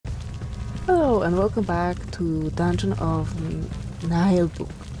Hello and welcome back to Dungeon of Naheulbeuk.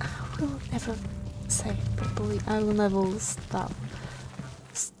 I will never say it properly. I will never stop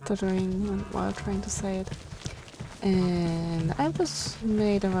stuttering while trying to say it. And I just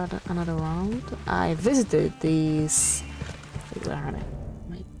made another round. I visited these. Where are they?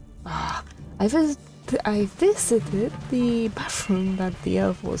 I visited the bathroom that the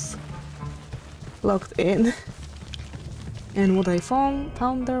elf was locked in. And what I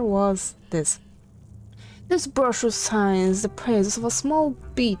found there was this. This brochure signs the praises of a small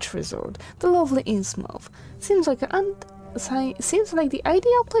beach resort, the lovely Innsmouth. Seems like the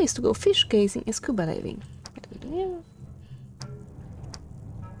ideal place to go fish gazing and scuba diving.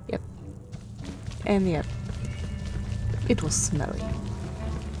 Yep. And yep. It was smelly.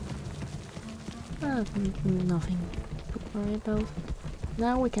 Nothing to worry about.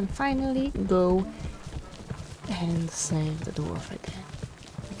 Now we can finally go and save the dwarf again.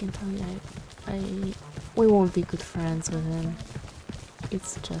 I can tell you, we won't be good friends with him.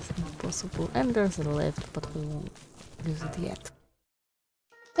 It's just impossible. And there's a lift, but we won't use it yet.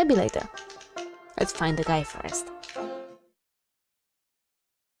 Maybe later. Let's find the guy first.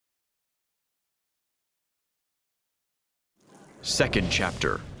 Second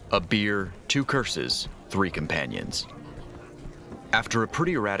chapter. A beer, 2 curses, 3 companions. After a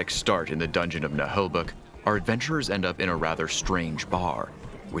pretty erratic start in the Dungeon of Naheulbeuk, our adventurers end up in a rather strange bar,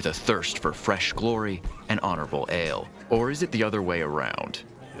 with a thirst for fresh glory and honorable ale. Or is it the other way around?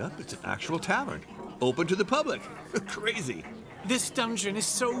 Yep, it's an actual tavern. Open to the public. Crazy. This dungeon is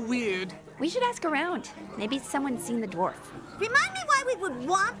so weird. We should ask around. Maybe someone's seen the dwarf. Remind me why we would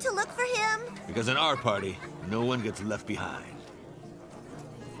want to look for him? Because in our party, no one gets left behind.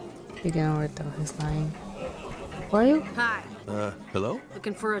 You can already tell he's lying. Who are you? Hi. Hello?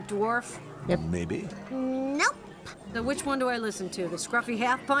 Looking for a dwarf? Yep. Maybe. Nope. Now, which one do I listen to? The scruffy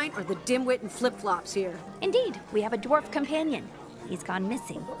half-pint or the dimwit and flip-flops here? Indeed, we have a dwarf companion. He's gone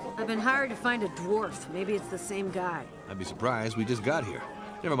missing. I've been hired to find a dwarf. Maybe it's the same guy. I'd be surprised. We just got here.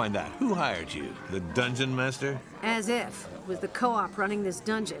 Never mind that. Who hired you? The dungeon master? As if. It was the co-op running this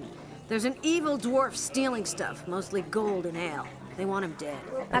dungeon. There's an evil dwarf stealing stuff, mostly gold and ale. They want him dead.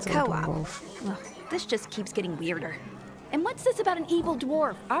 A co-op. Well, this just keeps getting weirder. And what's this about an evil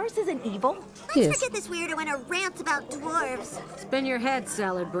dwarf? Ours isn't evil. Let's forget this weirdo and a rant about dwarves. Spin your head,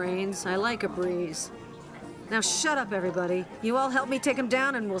 salad brains. I like a breeze. Now shut up, everybody. You all help me take him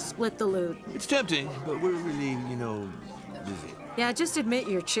down and we'll split the loot. It's tempting, but we're really, busy. Yeah, just admit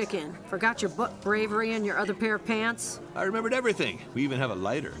you're chicken. Forgot your book bravery and your other pair of pants? I remembered everything. We even have a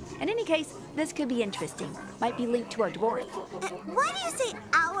lighter. In any case, this could be interesting. Might be linked to our dwarf. Why do you say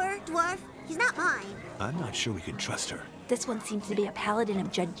our dwarf? He's not mine. I'm not sure we can trust her. This one seems to be a paladin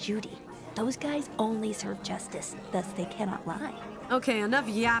of Judge Judy. Those guys only serve justice, thus they cannot lie. Okay, enough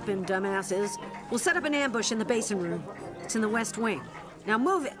yapping, dumbasses. We'll set up an ambush in the basin room. It's in the west wing. Now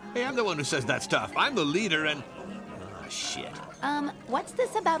move it. Hey, I'm the one who says that stuff. I'm the leader and... Oh, shit. What's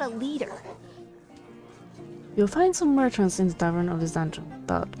this about a leader? You'll find some merchants in the tavern of this dungeon,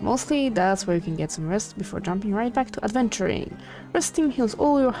 but mostly that's where you can get some rest before jumping right back to adventuring. Resting heals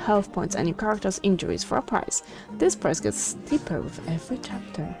all your health points and your character's injuries for a price. This price gets steeper with every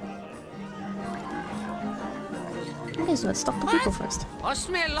chapter. Okay, so let's talk to people first. What's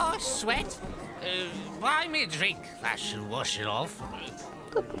my last sweat? Buy me a drink. That should wash it off.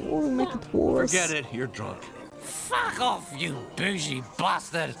 That will make it worse. Forget it, you're drunk. Fuck off, you bougie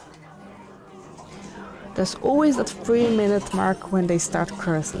bastard! There's always that 3-minute mark when they start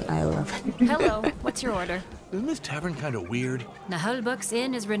cursing. I love it. Hello, what's your order? Isn't this tavern kind of weird? Naheulbeuk's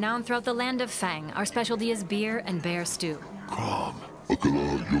Inn is renowned throughout the land of Fang. Our specialty is beer and bear stew. Come,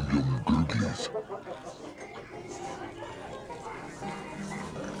 akala yum gurgies.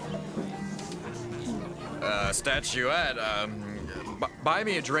 Statuette, buy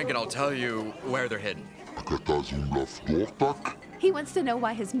me a drink and I'll tell you where they're hidden. He wants to know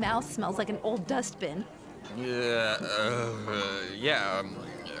why his mouth smells like an old dustbin.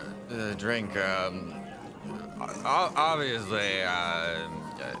 Drink, obviously,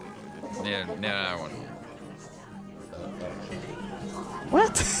 that one.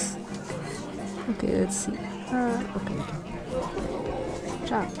 What? Okay, let's see. Okay.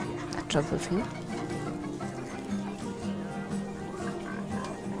 Chat with him.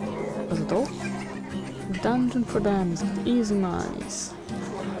 Was it all? Dungeon for them is easy nice.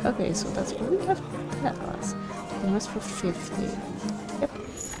 Okay, so that's what we have to tell us. And that's for 50. Yep.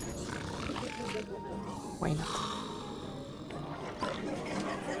 Why not?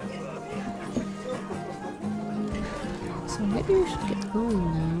 So maybe we should get going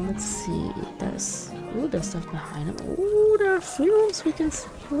now. Let's see. There's stuff behind him. Ooh, there are 3 rooms we can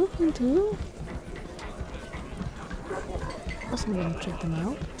look into. I'm gonna check them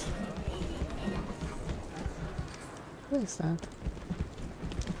out. What is that?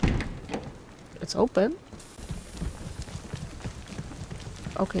 It's open.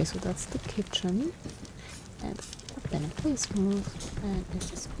 Okay, so that's the kitchen. And then please move. And it's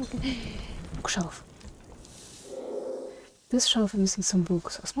just okay. Bookshelf. This shelf is missing some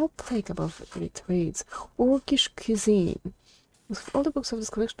books. A small plaque above it reads Orcish cuisine. With all the books of this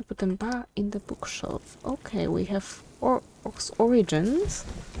collection, put them back in the bookshelf. Okay, we have Orcs origins.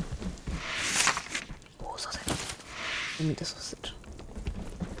 Oh, sausage. Give me the sausage.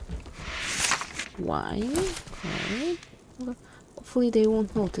 Wine. Okay. Hopefully they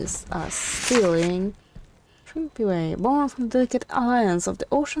won't notice us stealing. Shrimpy Way, born from the delicate alliance of the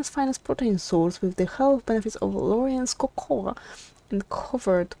ocean's finest protein source with the health benefits of Lorian's cocoa and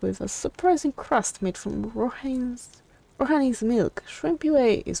covered with a surprising crust made from Rohani's milk. Shrimpy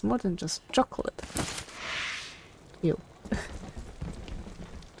Way is more than just chocolate. Ew.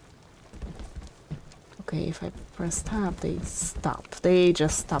 Okay, if I press tab, they stop. They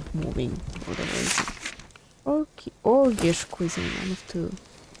just stop moving for whatever reason. Orcish cuisine, one of 2.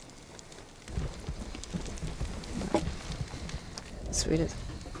 Let's read it.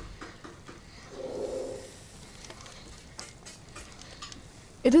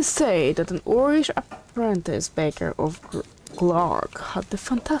 It is said that an Orish apprentice baker of Glark had the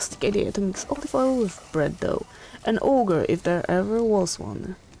fantastic idea to mix olive oil with bread dough. An ogre, if there ever was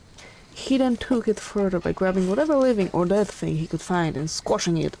one. He then took it further by grabbing whatever living or dead thing he could find and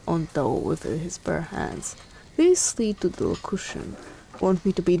squashing it on dough with his bare hands. This lead to the locution, "Want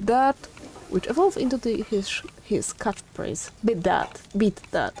me to beat that?" which evolved into his catchphrase, beat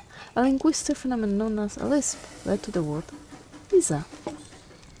that. A linguistic phenomenon known as a lisp led to the word pizza.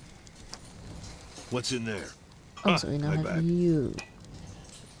 What's in there? Also, we now have you.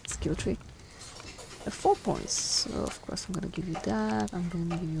 Skill tree. 4 points. So, of course, I'm gonna give you that. I'm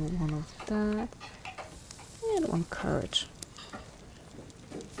gonna give you 1 of that. And 1 courage.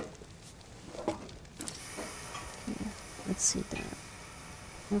 Yeah, let's see there.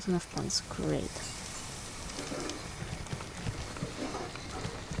 Not enough points. Great.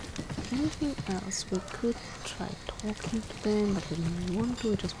 Anything else? We could try talking to them, but we don't want to.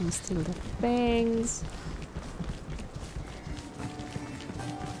 We just want to steal their things.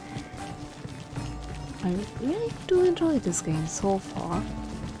 I really do enjoy this game so far.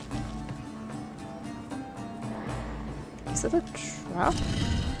 Is that a trap?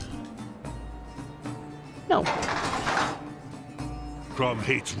 No. Crom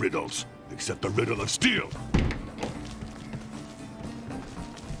hates riddles, except the riddle of steel.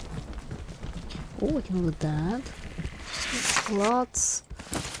 Oh, we can do that. Lots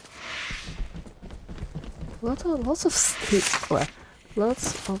of stuff.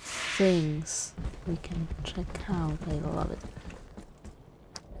 Lots of things we can check out. I love it.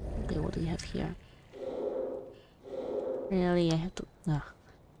 Okay, what do we have here? Really, I have to.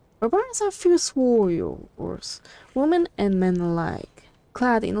 Barbarians are fierce warriors, women and men alike,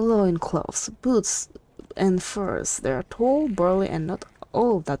 clad in loincloths, boots, and furs. They are tall, burly, and not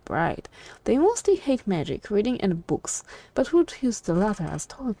all that bright. They mostly hate magic, reading, and books, but would use the latter as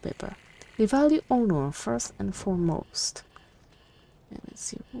toilet paper. They value honor first and foremost. And let's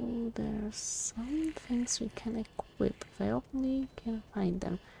see. Oh, there's some things we can equip. If I only can find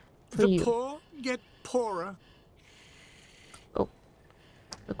them. For you. The poor get poorer. Oh.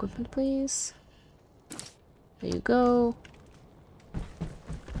 Equipment, please. There you go.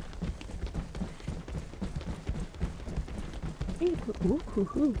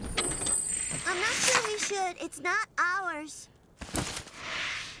 Ooh. I'm not sure we should. It's not ours.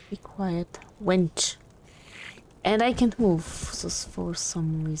 Be quiet, wench. And I can't move for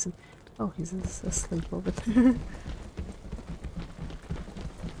some reason. Oh, he's asleep over there.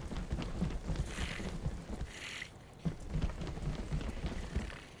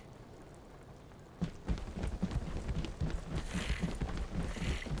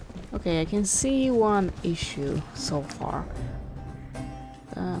 Okay, I can see one issue so far.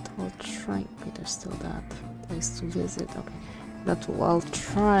 That while trying... Okay, there's still that place to visit. Okay, that while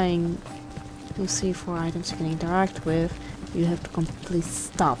trying to see for items you can interact with, you have to completely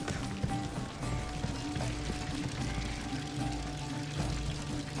stop.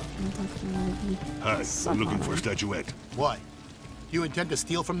 Hi, we're looking for a statuette. Why? You intend to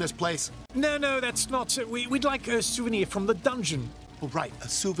steal from this place? No, that's not. We'd like a souvenir from the dungeon. Oh, right, a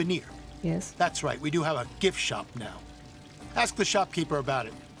souvenir. Yes. That's right, we do have a gift shop now. Ask the shopkeeper about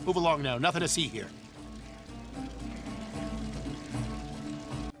it. Move along now, nothing to see here.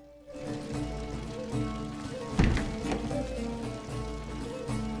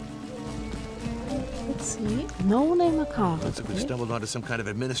 See? No name account. Looks like we stumbled onto some kind of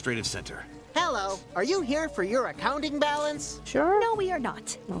administrative center. Hello, are you here for your accounting balance? Sure. No, we are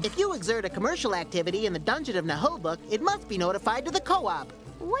not. If you exert a commercial activity in the Dungeon of Naheulbeuk, it must be notified to the co-op.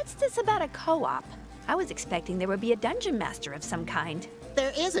 What's this about a co-op? I was expecting there would be a dungeon master of some kind.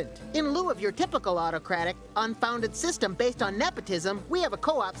 There isn't. In lieu of your typical autocratic, unfounded system based on nepotism, we have a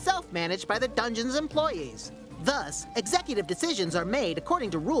co-op self-managed by the dungeon's employees. Thus, executive decisions are made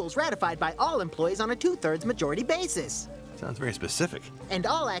according to rules ratified by all employees on a 2/3 majority basis. Sounds very specific. And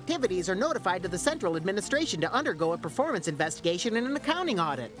all activities are notified to the central administration to undergo a performance investigation and an accounting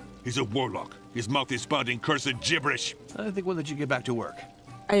audit. He's a warlock. His mouth is spouting cursed gibberish. I think we'll let you get back to work.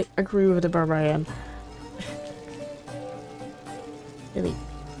 I agree with the barbarian. Really,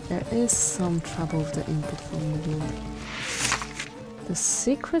 there is some trouble with the input formula. The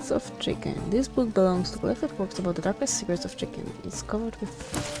Secrets of Chicken. This book belongs to collected works about the darkest secrets of chicken. It's covered with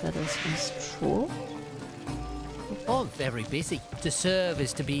feathers and straw. I'm very busy. To serve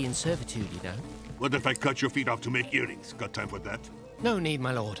is to be in servitude, you know. What if I cut your feet off to make earrings? Got time for that? No need,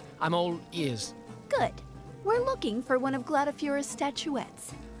 my lord. I'm all ears. Good. We're looking for one of Gladifura's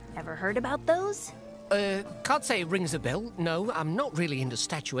statuettes. Ever heard about those? Can't say it rings a bell. No, I'm not really into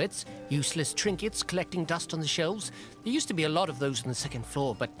statuettes. Useless trinkets collecting dust on the shelves. There used to be a lot of those on the second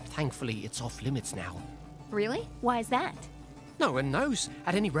floor, but thankfully it's off limits now. Really? Why is that? No one knows.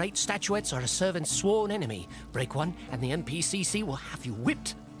 At any rate, statuettes are a servant's sworn enemy. Break one, and the NPCC will have you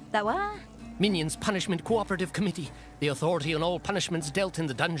whipped. The what? Minions Punishment Cooperative Committee. The authority on all punishments dealt in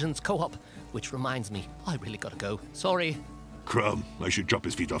the Dungeons co-op. Which reminds me, I really gotta go. Sorry. Crumb, I should chop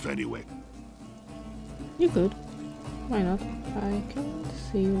his feet off anyway. You could. Why not? I can't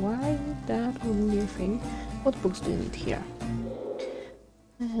see why that wouldn't be a thing. What books do you need here?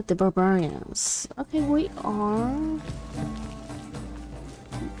 The Barbarians. Okay, we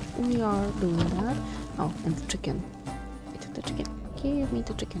are doing that. Oh, and the chicken. I took the chicken. Give me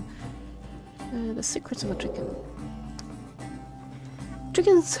the chicken. The Secrets of a Chicken.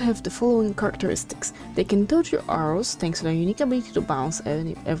 Chickens have the following characteristics. They can dodge your arrows thanks to their unique ability to bounce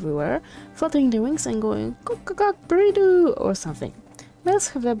everywhere, fluttering their wings and going cock burrito or something. Males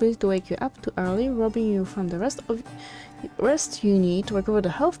have the ability to wake you up too early, robbing you from the rest you need to recover the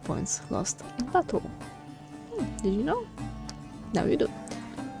health points lost in battle. Did you know? Now you do.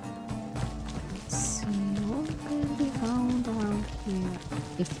 Let's see what can be found around here,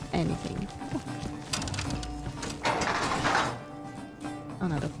 if anything.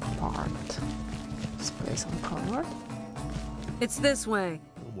 Another part. Let's place on card. It's this way.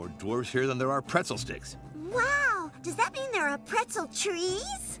 No more dwarves here than there are pretzel sticks. Wow! Does that mean there are pretzel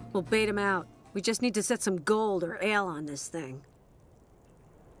trees? We'll bait him out. We just need to set some gold or ale on this thing.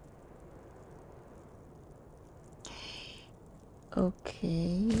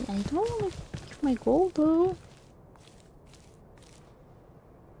 Okay, I don't want to give my gold though.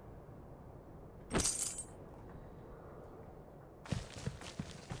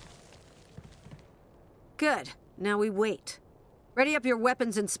 Good. Now we wait. Ready up your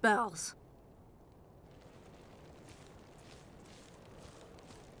weapons and spells.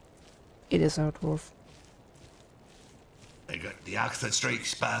 It is our dwarf. I got the axe that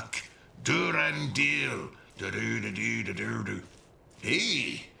strikes back. Duran deal. Do-do-do-do-do-do-do.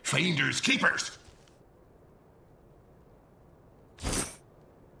 Hey, finders keepers.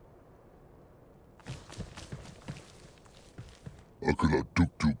 Akala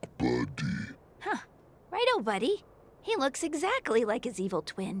tuk-tuk buddy. Huh. Righto, buddy. He looks exactly like his evil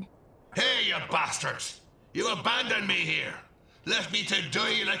twin. Hey, you bastards! You abandoned me here. Left me to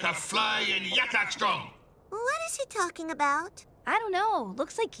die like a fly in Yakak Strong. What is he talking about? I don't know.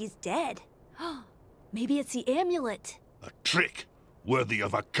 Looks like he's dead. Maybe it's the amulet. A trick worthy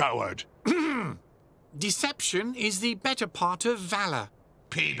of a coward. Deception is the better part of valor.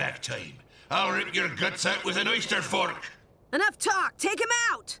 Payback time. I'll rip your guts out with an oyster fork. Enough talk! Take him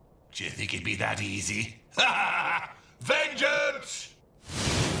out! Do you think it'd be that easy? Ha ha! Vengeance!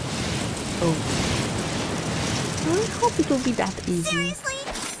 Oh. I hope it will be that easy. Seriously?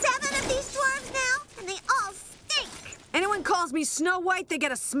 7 of these dwarves now? And they all stink! Anyone calls me Snow White, they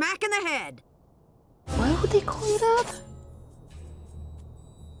get a smack in the head! Why would they call you that?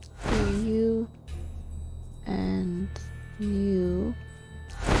 So you and you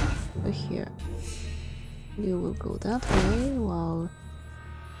are here. You will go that way while...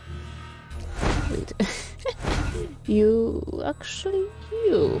 Wait. you can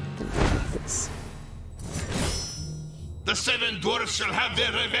do like this. The 7 dwarfs shall have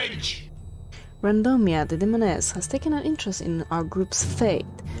their revenge! Randomia, the demoness, has taken an interest in our group's fate.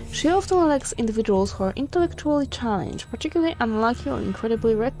 She often elects individuals who are intellectually challenged, particularly unlucky or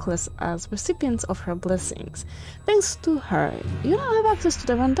incredibly reckless as recipients of her blessings. Thanks to her, you now have access to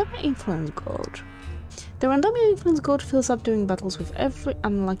the Randomia Influence Gauge. The Randomia Influence Gauge fills up during battles with every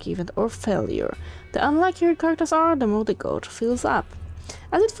unlucky event or failure. The unluckier characters are, the more the gauge fills up.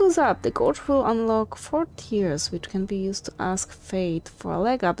 As it fills up, the gauge will unlock 4 tiers, which can be used to ask Fate for a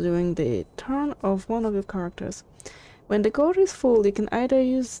leg up during the turn of one of your characters. When the gauge is full, you can either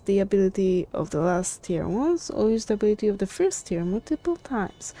use the ability of the last tier once, or use the ability of the first tier multiple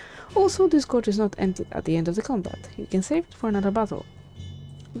times. Also, this gauge is not empty at the end of the combat. You can save it for another battle.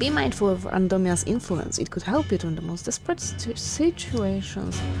 Be mindful of Randomia's influence. It could help you in the most desperate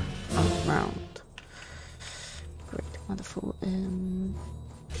situations around. Great, wonderful. We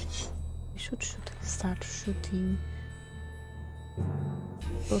should start shooting.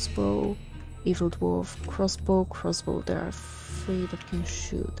 Crossbow. Evil dwarf, crossbow, there are 3 that can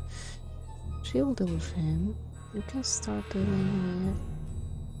shoot. She will deal with him. You can start dealing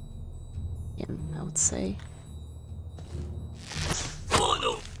with him, I would say. Oh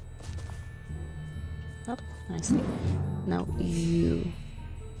no! That nice. Now you.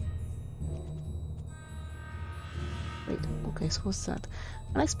 Wait, okay, so what's that?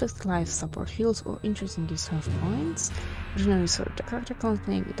 Unexpected life support heals or injures and gives health points. Original research. The character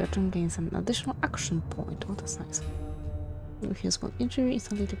playing with that turn gains an additional action point. Oh, that's nice. You heals 1 injury,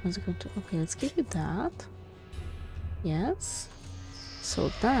 instantly the consequence. Okay, let's give you that. Yes. So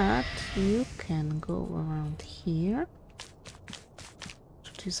that you can go around here.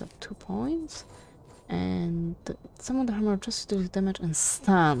 Should use up 2 points. And summon the hammer just to do damage and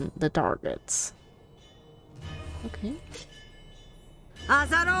stun the targets. Okay.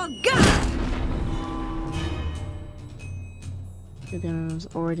 You can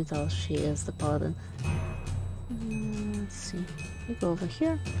already tell she is the paladin. Let's see. You go over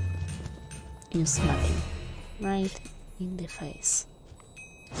here. You smack him right in the face.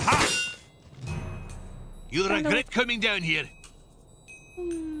 Ha! You'll regret coming down here.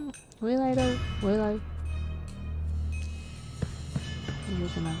 Will I though? Will I? You're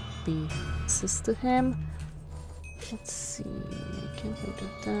gonna be assist to him. Let's see, I can't do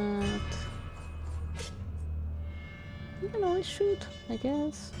that. You can always shoot, I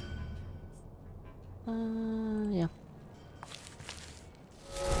guess. Yeah.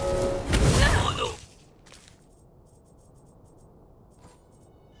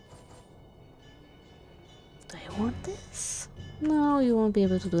 Do I want this? No, you won't be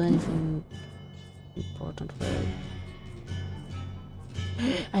able to do anything important with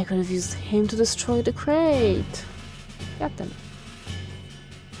it. I could have used him to destroy the crate. Got them.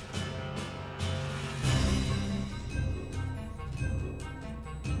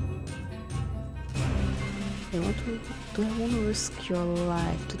 Do I want to risk your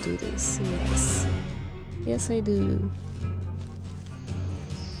life to do this? Yes. Yes, I do.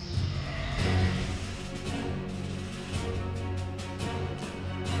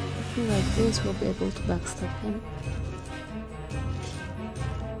 I feel like this will be able to backstab him.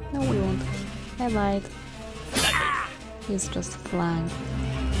 No, we won't. I lied. He's just flying.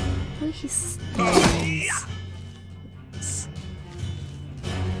 Look, he stands.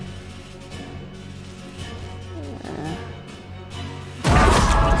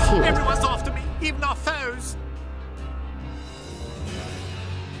 Everyone's after me, even our foes.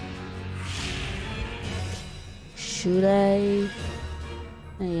 Should I?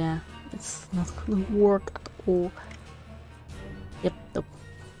 Yeah, it's not gonna work at all. Yep, nope,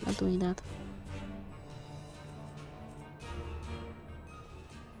 not doing that.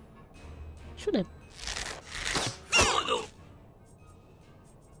 Should I?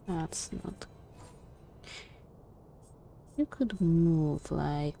 That's not. You could move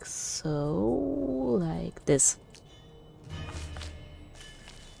like so, like this.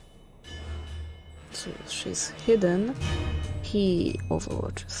 So she's hidden. He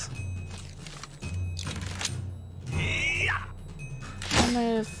overwatches. I might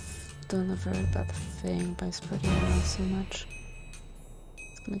have done a very bad thing by spreading around so much.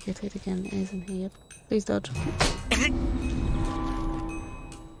 He's gonna get hit again, isn't he? Yep. Please dodge.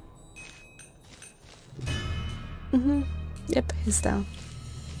 Yep, he's down.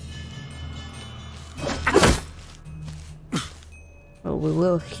 Oh, we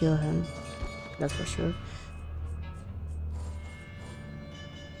will heal him. That's for sure.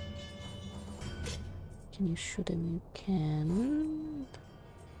 Can you shoot him? You can.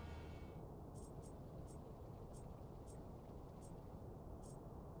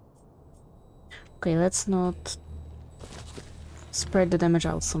 Okay, let's not spread the damage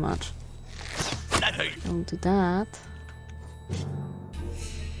out so much. Don't do that.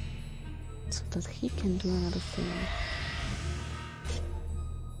 that he can do another thing.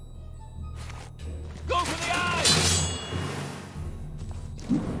 Go for the eyes!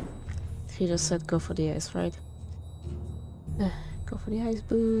 He just said go for the eyes, right? Go for the eyes,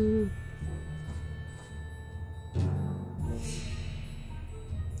 boo!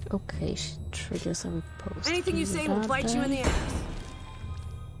 Okay, she triggers a riposte. Anything you say will bite you in the ass.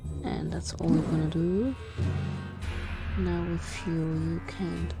 And that's all we're gonna do. Now with you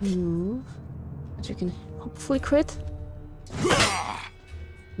can't move. But you can hopefully crit?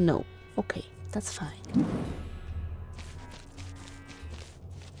 No. Okay, that's fine.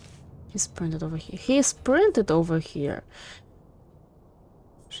 He sprinted over here. He sprinted over here!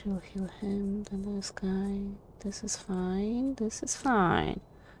 She'll heal him, then this guy. This is fine. This is fine.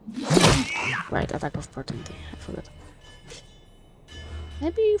 Right, attack of opportunity. I forgot.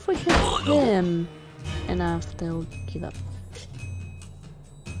 Maybe if we hit him enough, they'll give up.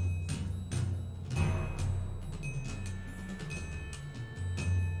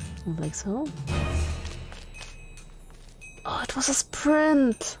 Like so. Oh, it was a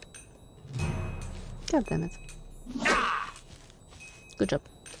sprint! God damn it. Good job.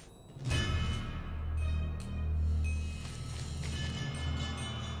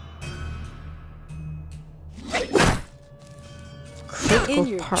 In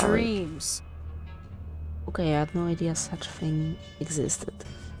your dreams. Okay, I had no idea such thing existed.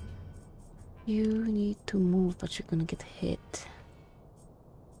 You need to move, but you're gonna get hit.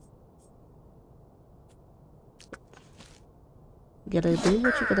 You gotta do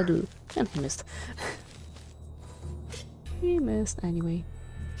what you gotta do. And he missed. He missed anyway.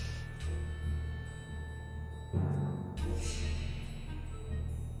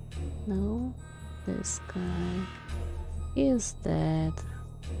 No, this guy is dead.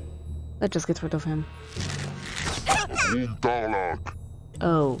 Let's just get rid of him.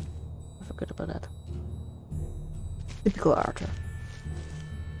 Oh, I forgot about that. Typical Archer.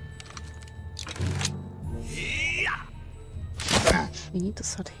 We need to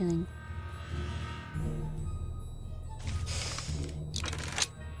start healing.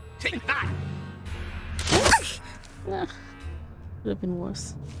 Nah, could have been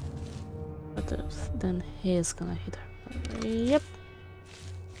worse. But then he's gonna hit her. Yep.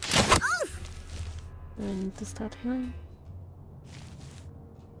 Do I need to start healing?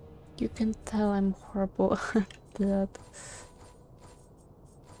 You can tell I'm horrible at that.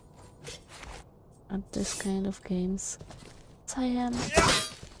 At this kind of games. Yes, I am.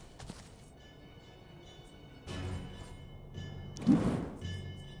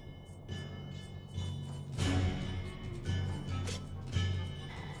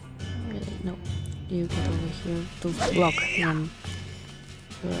 Really, no. You get over here to block him.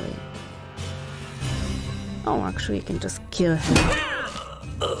 Really. Oh, actually, you can just kill him.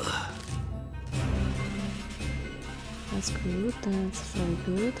 That's good, that's very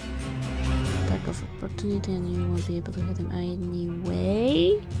good. Attack of opportunity, and you won't be able to hit him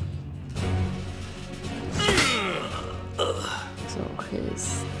anyway. So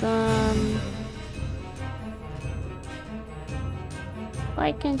he's done.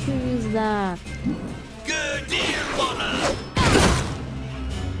 Why can't you use that? Good dear mother.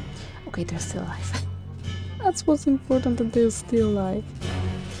 Okay, they're still alive. That's what's important, that they're still alive.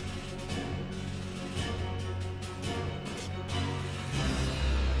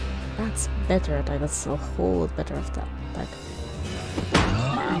 That's better attack, that's a whole lot better of that attack.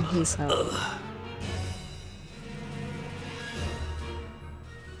 And he's out.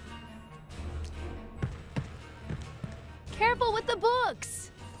 Careful with the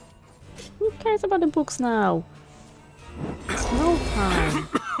books! Who cares about the books now? It's no time.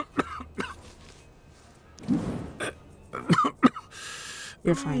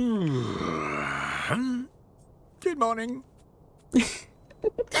 You're fine. Good morning.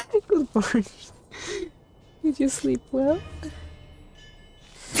 Good morning. Did you sleep well?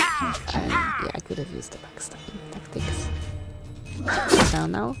 Yeah, I could have used the backstabbing tactics.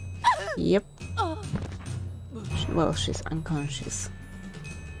 Down now? Yep. Well, she's unconscious.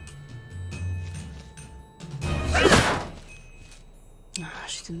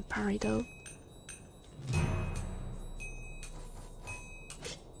 She didn't parry though.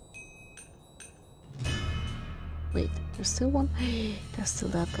 Wait, there's still one? There's still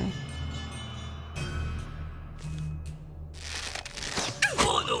that guy.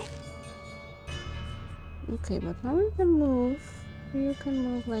 Okay, but now you can move. You can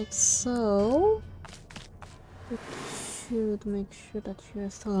move like so. It should make sure that you're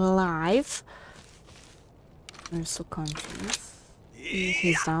still alive. You're still conscious.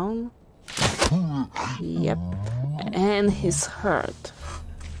 He's down. Yep. And he's hurt.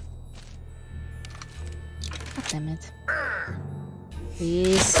 damn it.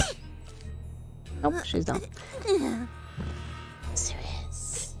 Please. Nope, she's done.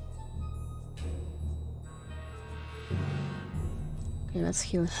 Serious. Okay, let's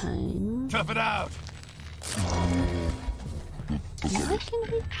heal him. Tough it out. I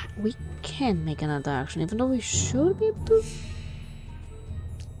reckon we can make another action, even though we should be able to.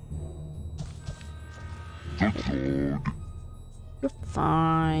 You're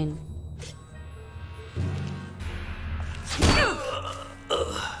fine.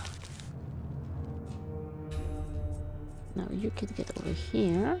 Now you could get over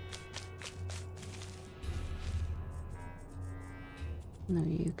here. Now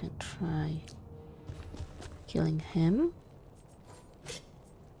you can try killing him.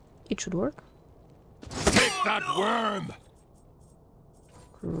 It should work. Take that worm!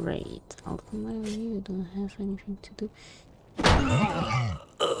 Great. Ultimately, you don't have anything to do. I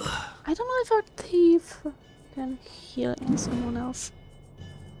don't know if our thief can heal someone else.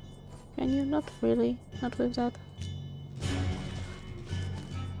 Can you? Not really. Not with that.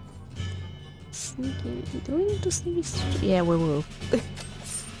 Sneaky. Do we need to sneaky? Yeah, we will.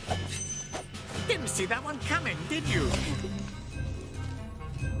 Didn't see that one coming, did you?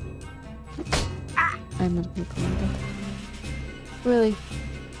 I'm not making that. Really?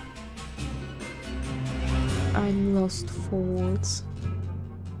 I'm lost for words.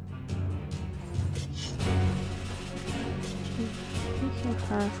 Heal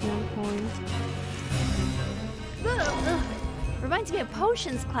her for 1 point. Ugh. Reminds me of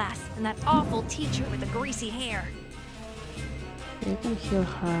potions class and that awful teacher with the greasy hair. You can heal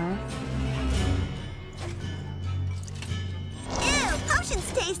her. Ew,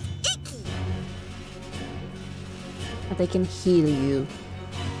 potions taste icky. But they can heal you.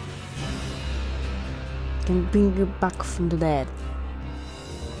 Can bring you back from the dead.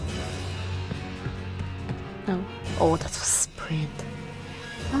 No. Oh, that was sprint.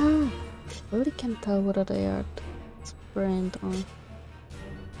 Ah, I really can't tell whether they are sprint or.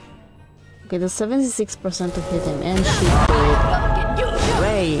 Okay, there's 76% to hit him, and she did.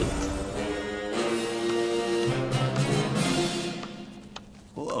 Great.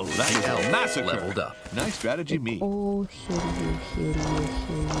 Whoa, that hell massacre. Leveled up. Nice strategy, me. Oh, heal you, heal you,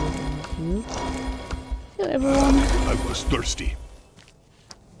 heal you, heal you. Heal everyone. I was thirsty.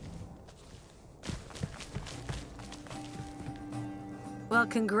 Well,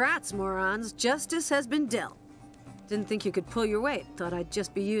 congrats, morons. Justice has been dealt. Didn't think you could pull your weight. Thought I'd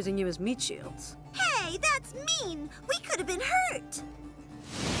just be using you as meat shields. Hey, that's mean. We could have been hurt.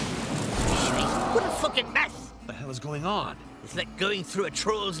 What a fucking mess! What the hell is going on? It's like going through a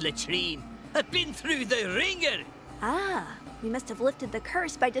troll's latrine. I've been through the ringer! Ah, we must have lifted the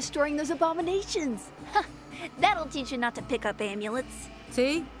curse by destroying those abominations. Ha! That'll teach you not to pick up amulets.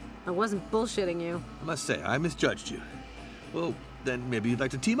 See? I wasn't bullshitting you. I must say, I misjudged you. Well, then maybe you'd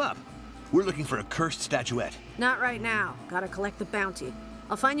like to team up. We're looking for a cursed statuette. Not right now. Gotta collect the bounty.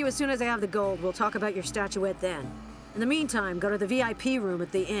 I'll find you as soon as I have the gold. We'll talk about your statuette then. In the meantime, go to the VIP room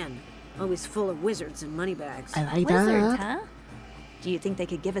at the inn. Always full of wizards and moneybags. I like Wizards, that. huh? Do you think they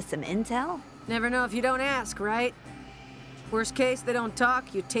could give us some intel? Never know if you don't ask, right? Worst case, they don't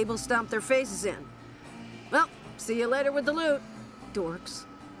talk, you table stomp their faces in. Well, see you later with the loot, dorks.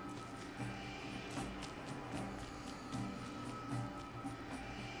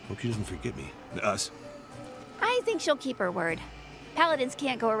 Hope she doesn't forget me. Us. I think she'll keep her word. Paladins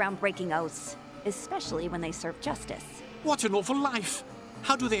can't go around breaking oaths, especially when they serve justice. What an awful life.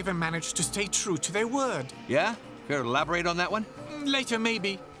 How do they ever manage to stay true to their word? Yeah? Care to elaborate on that one? Later,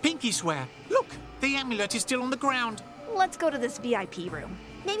 maybe. Pinky swear. Look, the amulet is still on the ground. Let's go to this VIP room.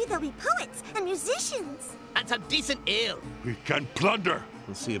 Maybe there'll be poets and musicians. And some decent ale. We can plunder.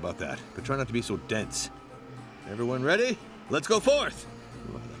 We'll see about that, but try not to be so dense. Everyone ready? Let's go forth!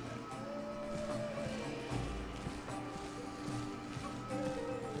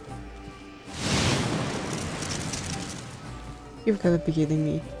 You've gotta be kidding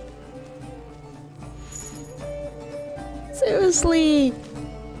me. Seriously!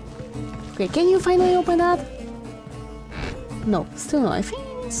 Okay, can you finally open that? No, still no. I think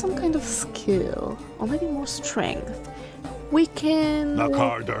I need some kind of skill. Or maybe more strength. We can... Knock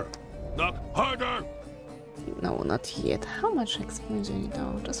harder. Knock harder! No, not yet. How much experience do you need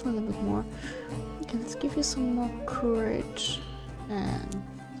now? Just a little bit more. Okay, let's give you some more courage. And...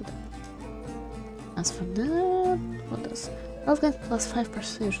 as for that... what does... I'll get plus 5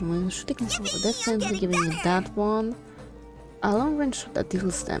 precision when shooting myself. Definitely giving you that one. A long range shot that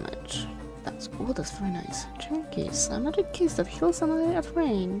deals damage. That's very nice. Trinkets. Another case that heals another at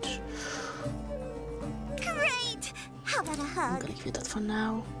range. Great! How about a I'm hug? gonna give you that for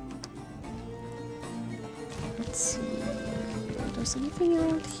now. Let's see if there's anything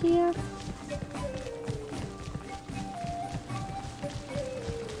around here.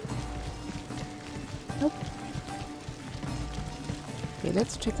 Nope. Okay,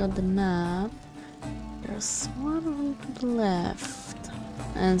 let's check out the map. There's one room to the left.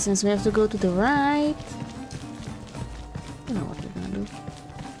 And since we have to go to the right, you know what we're gonna do.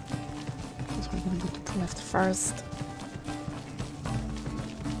 Guess we're gonna go to the left first.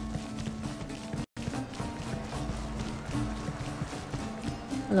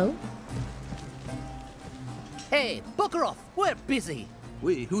 Hello? Hey, bugger off! We're busy!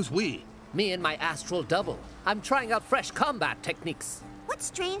 We? Who's we? Me and my astral double. I'm trying out fresh combat techniques. What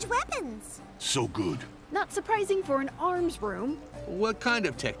strange weapons? So good. Not surprising for an arms room. What kind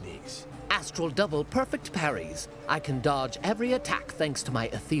of techniques? Astral double perfect parries. I can dodge every attack thanks to my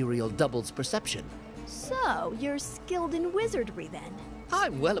ethereal double's perception. So, you're skilled in wizardry then?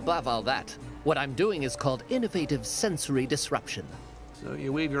 I'm well above all that. What I'm doing is called innovative sensory disruption. So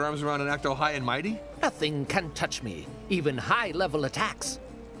you wave your arms around and act all high and mighty? Nothing can touch me, even high-level attacks.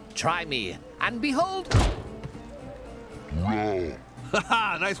 Try me, and behold... No.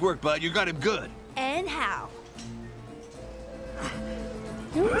 Haha, nice work, bud. You got him good. And how?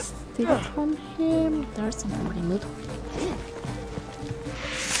 Let's take it from him. There's something really good.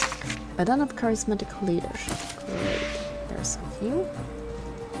 A ton of charismatic leadership. Great. There's something.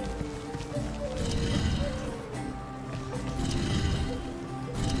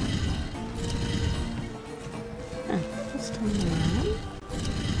 Just a man.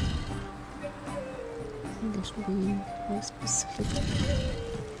 I think I should be more specific.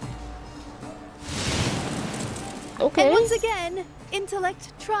 Okay. And once again,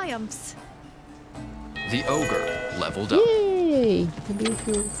 intellect triumphs. The ogre leveled up. Yay! Maybe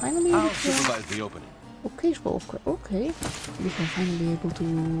he'll finally I'll supervise the opening. Okay, well, okay. We can finally be able to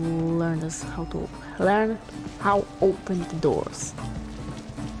learn how open the doors.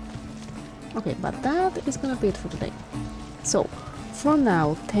 Okay, but that is gonna be it for today. So, for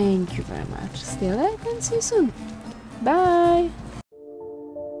now, thank you very much. Stay alive and see you soon. Bye!